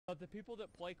But the people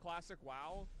that play classic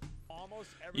WoW, almost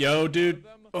every Yo, dude.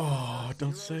 them Oh,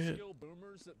 don't say it.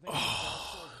 That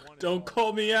Oh, don't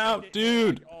call me out,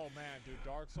 dude. Oh man, dude,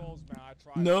 Dark Souls, man, I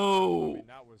tried. No, I mean,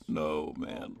 that was, no,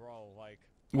 man. bro, like,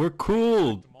 we're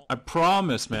cool. I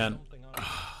promise, man.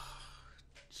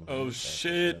 Oh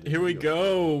shit! Here we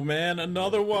go, man.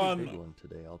 Another one. Big one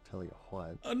today. I'll tell you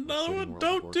what. Another one.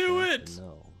 Don't do it.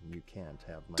 No, you can't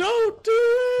have my. Don't do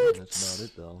it. That's about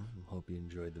it, though. Hope you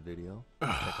enjoyed the video.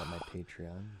 Check out my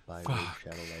Patreon. Buy Raid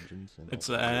Shadow Legends. And it's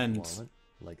the end.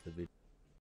 Like the video.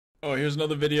 Oh, here's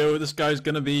another video. This guy's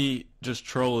gonna be just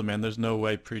trolling, man. There's no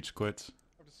way Preach quits.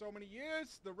 After so many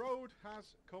years, the road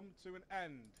has come to an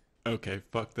end. Okay,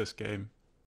 fuck this game.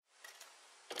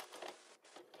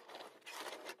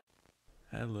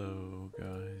 Hello,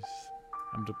 guys.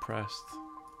 I'm depressed.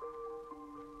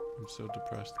 I'm so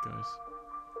depressed, guys.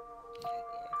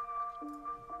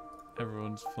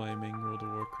 Everyone's flaming World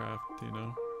of Warcraft, you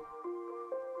know?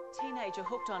 Teenager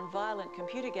hooked on violent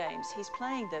computer games. He's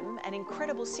playing them an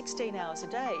incredible 16 hours a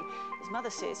day. His mother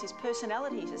says his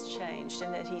personality has changed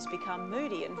and that he's become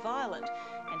moody and violent,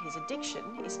 and his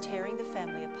addiction is tearing the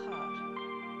family apart.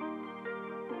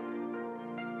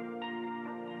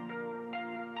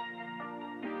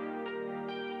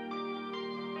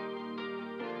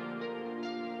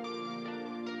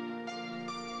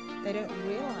 They don't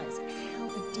realise how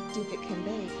addictive it can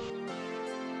be.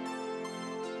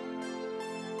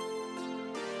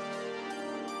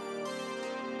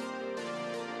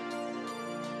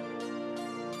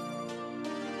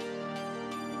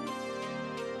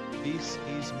 This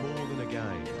is more than a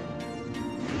game.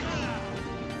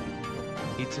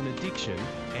 It's an addiction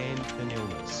and an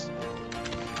illness.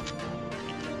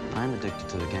 I'm addicted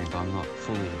to the game, but I'm not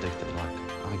fully addicted. Like,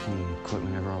 I can quit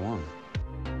whenever I want.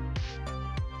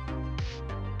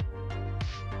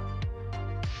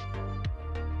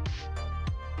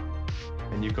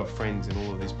 And you've got friends in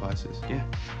all of these places. Yeah.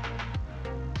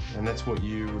 And that's what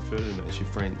you refer to them as, your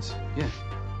friends. Yeah.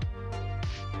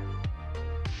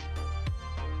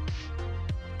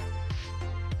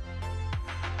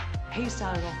 He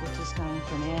started off with just going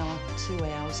for an hour, 2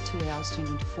 hours, 2 hours turned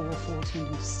into 4, 4 turned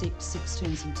into 6, 6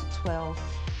 turns into 12,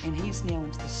 and he's now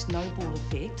into the snowball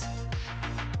effect